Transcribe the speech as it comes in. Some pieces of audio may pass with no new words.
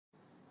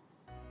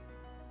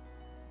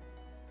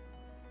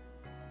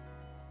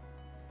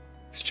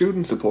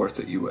Student supports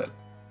at UL.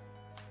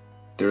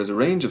 There is a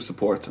range of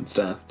supports and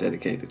staff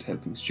dedicated to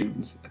helping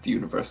students at the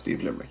University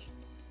of Limerick.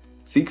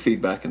 Seek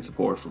feedback and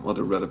support from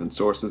other relevant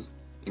sources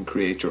and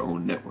create your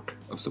own network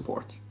of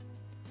supports.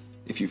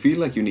 If you feel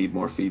like you need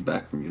more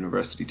feedback from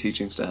university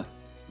teaching staff,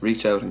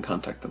 reach out and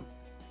contact them.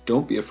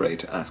 Don't be afraid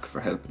to ask for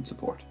help and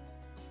support.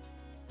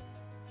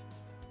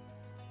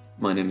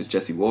 My name is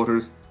Jesse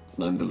Waters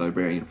and I'm the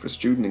Librarian for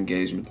Student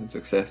Engagement and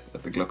Success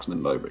at the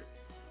Glucksman Library.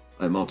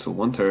 I am also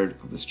one-third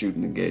of the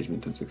Student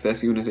Engagement and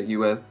Success Unit at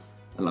UL,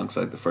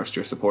 alongside the First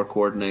Year Support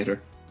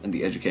Coordinator and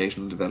the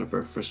Educational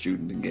Developer for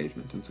Student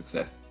Engagement and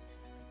Success.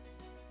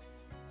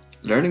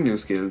 Learning new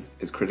skills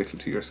is critical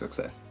to your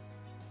success.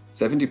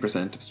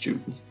 70% of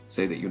students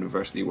say that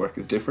university work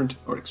is different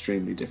or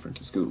extremely different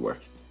to schoolwork,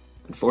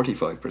 and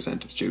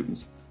 45% of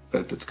students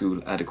felt that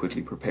school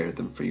adequately prepared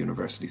them for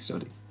university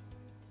study.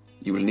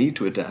 You will need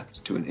to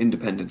adapt to an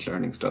independent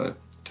learning style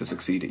to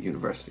succeed at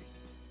university.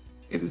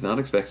 It is not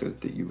expected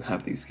that you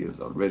have these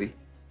skills already,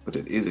 but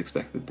it is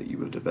expected that you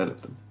will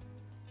develop them.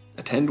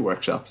 Attend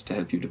workshops to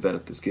help you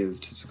develop the skills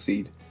to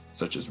succeed,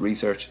 such as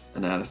research,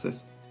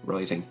 analysis,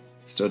 writing,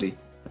 study,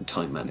 and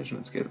time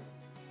management skills.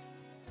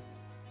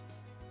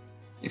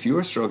 If you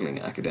are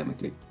struggling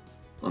academically,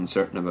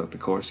 uncertain about the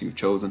course you've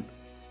chosen,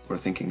 or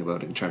thinking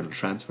about internal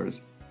transfers,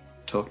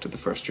 talk to the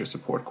First Year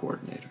Support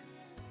Coordinator.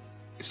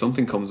 If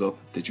something comes up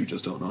that you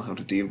just don't know how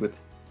to deal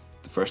with,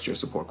 the First Year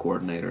Support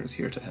Coordinator is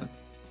here to help.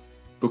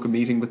 Book a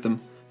meeting with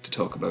them to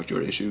talk about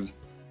your issues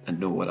and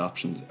know what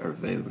options are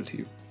available to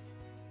you.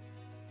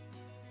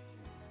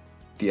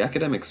 The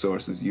academic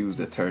sources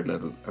used at third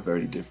level are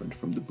very different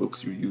from the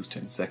books you used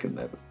in second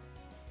level.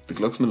 The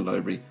Glucksman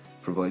Library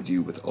provides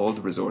you with all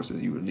the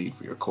resources you will need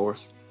for your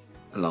course,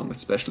 along with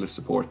specialist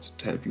supports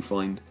to help you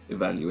find,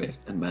 evaluate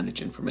and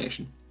manage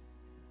information.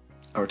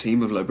 Our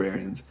team of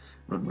librarians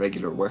run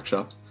regular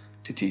workshops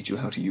to teach you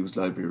how to use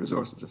library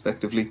resources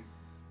effectively,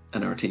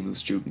 and our team of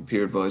student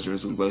peer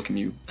advisors will welcome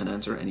you and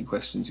answer any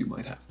questions you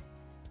might have.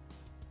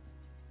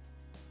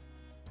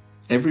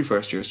 Every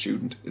first year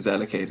student is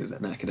allocated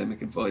an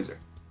academic advisor.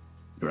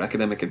 Your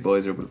academic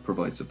advisor will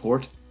provide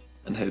support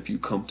and help you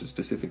come to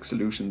specific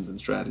solutions and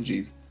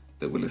strategies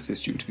that will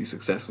assist you to be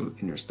successful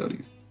in your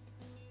studies.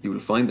 You will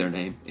find their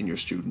name in your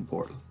student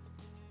portal.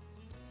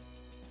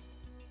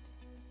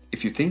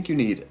 If you think you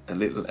need a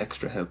little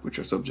extra help with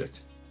your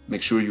subject,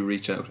 make sure you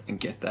reach out and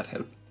get that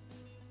help.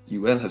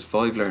 UL has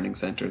 5 learning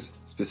centres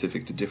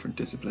specific to different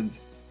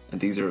disciplines,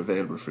 and these are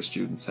available for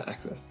students to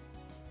access.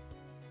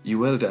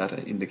 UL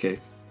data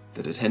indicates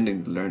that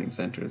attending the learning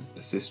centres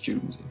assists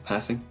students in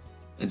passing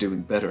and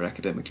doing better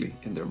academically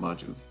in their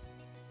modules.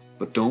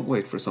 But don't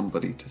wait for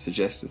somebody to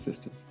suggest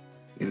assistance.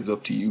 It is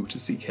up to you to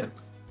seek help.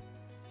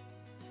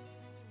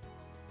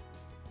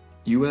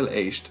 UL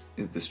AIST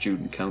is the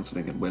Student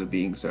Counselling and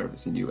Wellbeing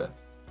Service in UL.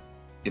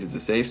 It is a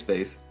safe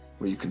space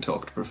where you can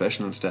talk to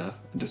professional staff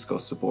and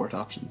discuss support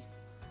options.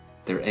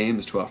 Their aim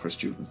is to offer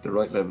students the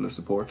right level of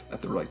support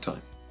at the right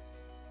time.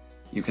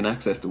 You can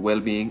access the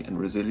Wellbeing and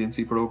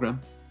Resiliency Programme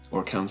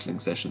or counselling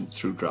sessions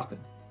through drop-in.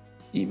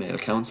 Email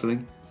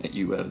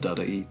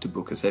counselling@ul.ie to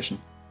book a session.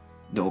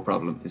 No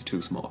problem is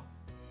too small.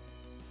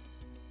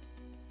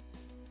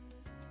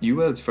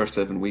 UL's First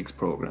 7 Weeks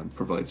programme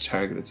provides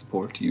targeted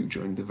support to you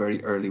during the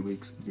very early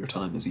weeks of your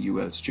time as a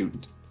UL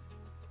student.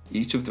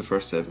 Each of the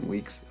first 7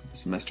 weeks of the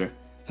semester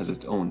has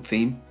its own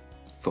theme,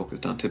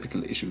 focused on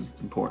typical issues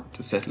important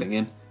to settling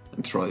in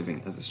and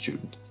thriving as a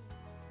student.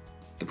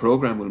 The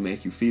programme will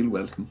make you feel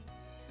welcome,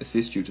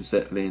 assist you to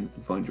settle in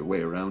and find your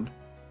way around,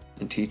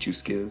 and teach you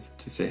skills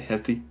to stay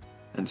healthy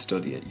and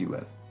study at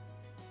UL.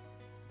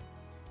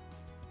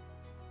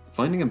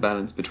 Finding a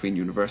balance between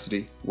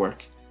university,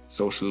 work,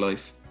 social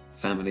life,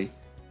 family,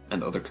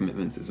 and other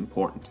commitments is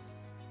important.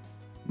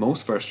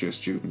 Most first year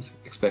students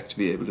expect to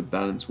be able to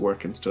balance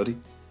work and study,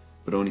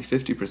 but only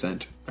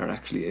 50% are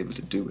actually able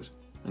to do it,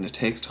 and it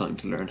takes time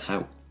to learn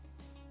how.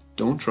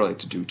 Don't try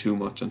to do too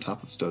much on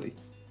top of study.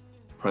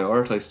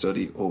 Prioritise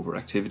study over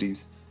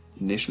activities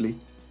initially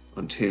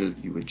until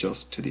you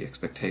adjust to the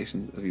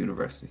expectations of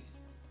university.